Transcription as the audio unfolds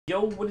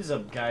Yo, what is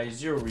up guys,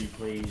 Zero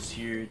Replays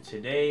here.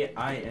 Today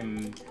I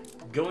am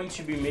going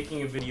to be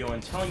making a video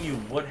and telling you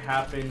what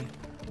happened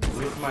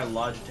with my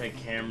Logitech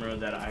camera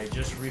that I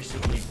just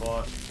recently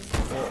bought.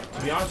 Well,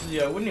 to be honest with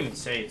you, I wouldn't even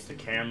say it's the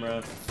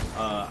camera.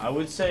 I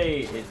would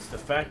say it's the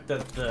fact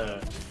that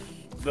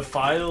the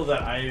file that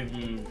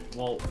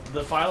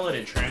the file that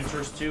it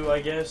transfers to,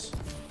 I guess,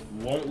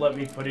 won't let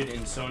me put it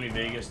in Sony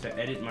Vegas to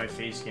edit my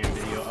face cam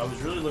video. I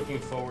was really looking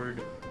forward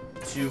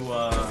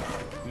to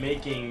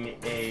making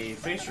a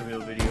face reveal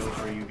video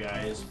for you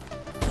guys,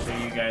 so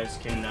you guys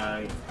can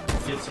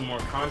get some more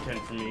content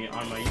from me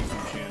on my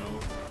YouTube channel,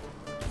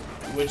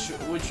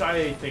 which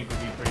I think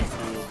would be pretty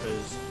cool,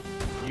 because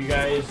you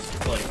guys,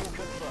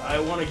 I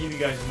want to give you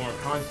guys more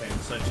content,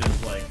 such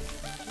as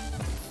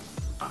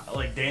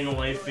like day in the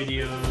life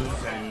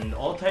videos and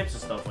all types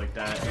of stuff like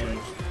that. And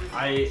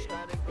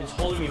it's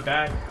holding me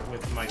back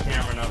with my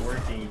camera not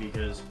working,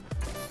 because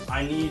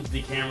I need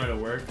the camera to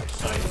work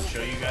so I can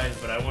show you guys,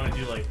 but I want to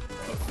do like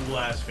a cool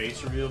ass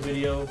face reveal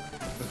video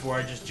before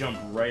I just jump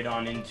right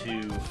on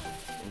into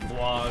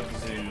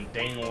vlogs and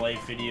day in the life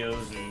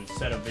videos and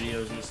setup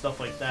videos and stuff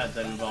like that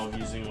that involve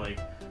using like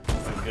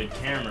a good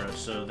camera.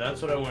 So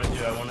that's what I want to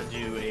do. I want to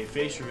do a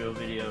face reveal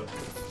video.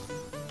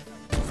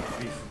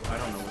 I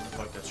don't know what the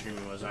fuck that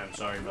screaming was. I'm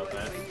sorry about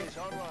that.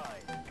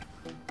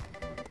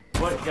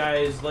 But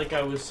guys, like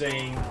I was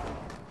saying,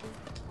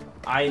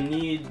 I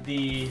need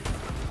the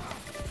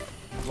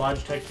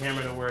Logitech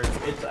camera to work.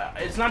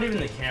 It's not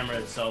even the camera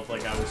itself,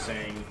 like I was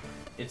saying.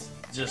 It's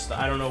just,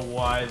 I don't know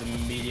why the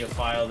media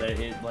file that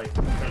it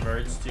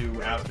converts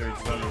to after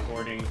it's done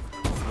recording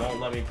won't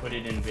let me put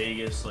it in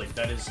Vegas. Like,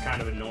 that is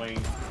kind of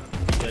annoying,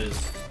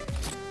 because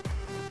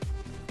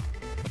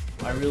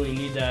I really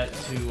need that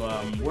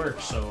to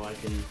work so I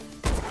can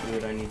do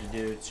what I need to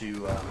do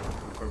to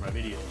record my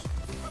videos.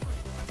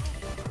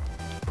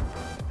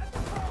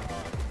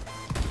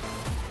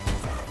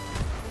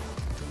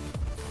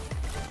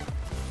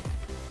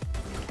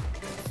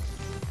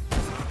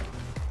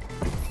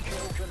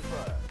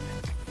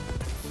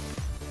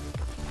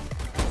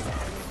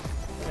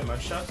 Yeah, my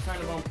shot's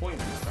kind of on point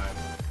this time.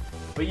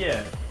 But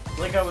yeah,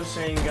 like I was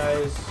saying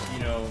guys, you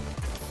know,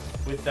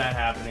 with that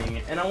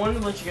happening, and I wanted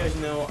to let you guys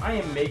know I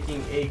am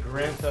making a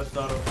Grand Theft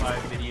Auto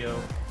 5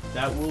 video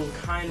that will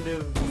kind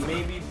of,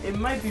 maybe, it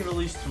might be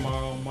released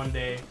tomorrow,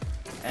 Monday,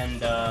 and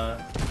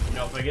you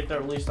know, if I get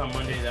that released on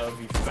Monday, that would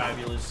be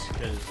fabulous,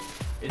 because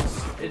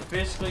it's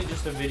basically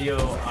just a video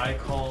I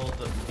called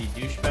the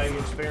douchebag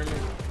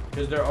experiment,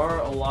 because there are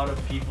a lot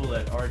of people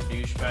that are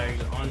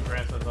douchebags on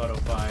Grand Theft Auto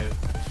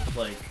 5.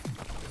 Like,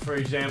 for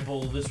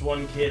example, this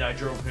one kid, I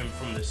drove him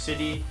from the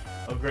city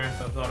of Grand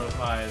Theft Auto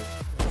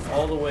 5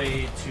 all the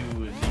way to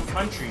the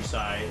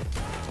countryside,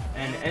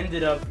 and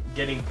ended up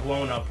getting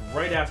blown up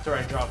right after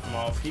I dropped him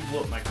off. He blew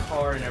up my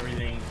car and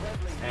everything,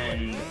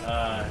 and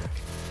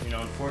you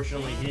know,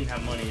 unfortunately he didn't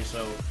have money,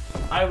 so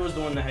I was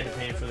the one that had to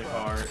pay for the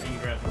car in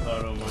Grand Theft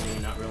Auto money,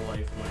 not real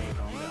life money.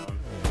 Calm down.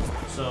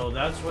 So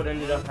that's what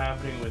ended up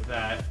happening with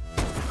that.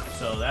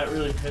 So that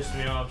really pissed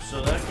me off.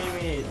 So that gave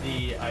me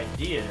the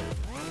idea,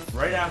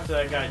 right after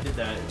that guy did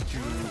that, to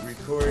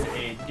record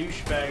a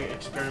douchebag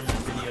experiment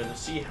video to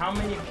see how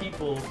many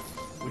people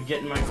would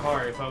get in my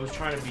car if I was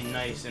trying to be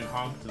nice and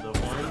honk to the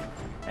horn,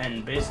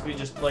 and basically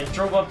just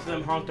drove up to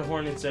them, honked the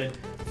horn, and said,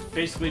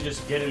 basically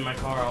just get in my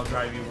car, I'll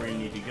drive you where you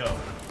need to go.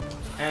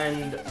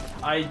 And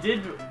I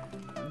did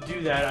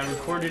do that. I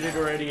recorded it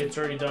already, it's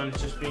already done,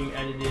 it's just being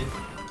edited.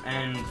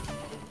 And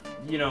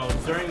you know,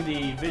 during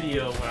the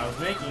video when I was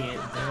making it,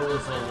 there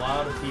was a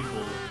lot of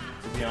people,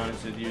 to be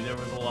honest with you. There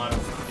was a lot of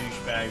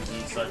douchebags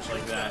and such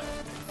like that,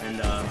 and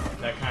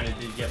that kind of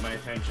did get my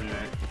attention,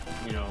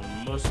 that, you know,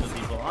 most of the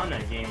people on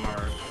that game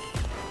are,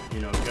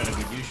 you know, gonna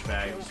be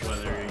douchebags,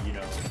 whether, you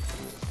know.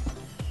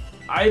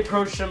 I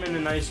approached them in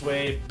a nice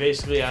way,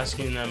 basically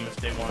asking them if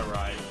they want to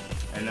ride,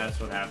 and that's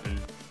what happened.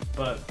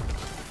 But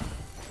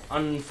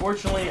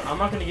unfortunately, I'm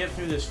not gonna get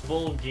through this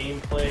full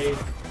gameplay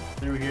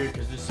through here,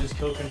 because this is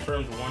kill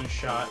confirmed one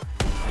shot,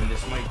 and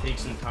this might take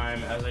some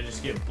time as I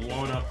just get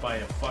blown up by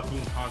a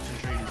fucking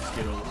concentrated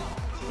Skittle.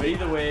 But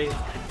either way,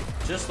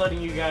 just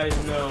letting you guys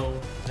know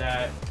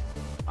that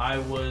I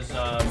was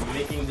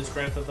making this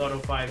Grand Theft Auto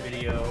 5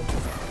 video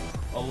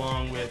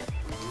along with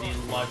the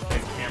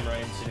Logitech camera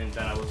incident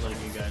that I was letting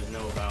you guys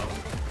know about,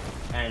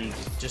 and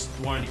just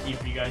wanted to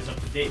keep you guys up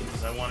to date,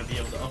 because I want to be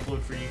able to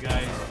upload for you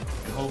guys,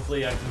 and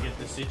hopefully I can get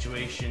the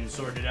situation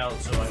sorted out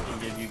so I can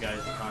give you guys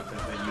the content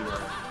that you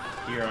are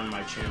here on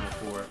my channel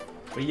for.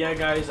 But yeah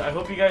guys, I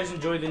hope you guys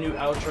enjoyed the new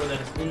outro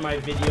that is in my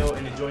video,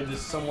 and enjoyed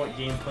this somewhat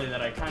gameplay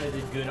that I kind of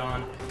did good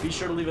on. Be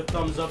sure to leave a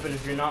thumbs up, and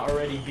if you're not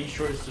already, be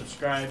sure to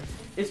subscribe.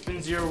 It's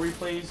been Zero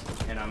Replays,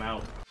 and I'm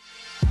out.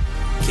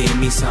 Give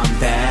me some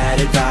bad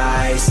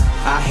advice.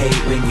 I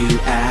hate when you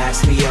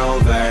ask me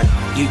over.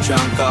 You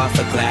drunk off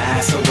a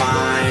glass of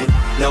wine.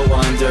 No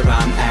wonder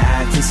I'm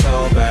acting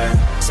sober.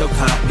 So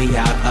cut me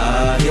out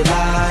of your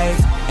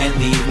life and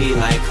leave me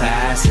like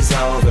class is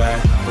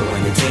over. But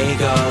when the day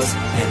goes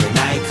and the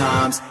night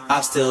comes,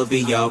 I'll still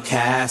be your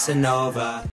Casanova.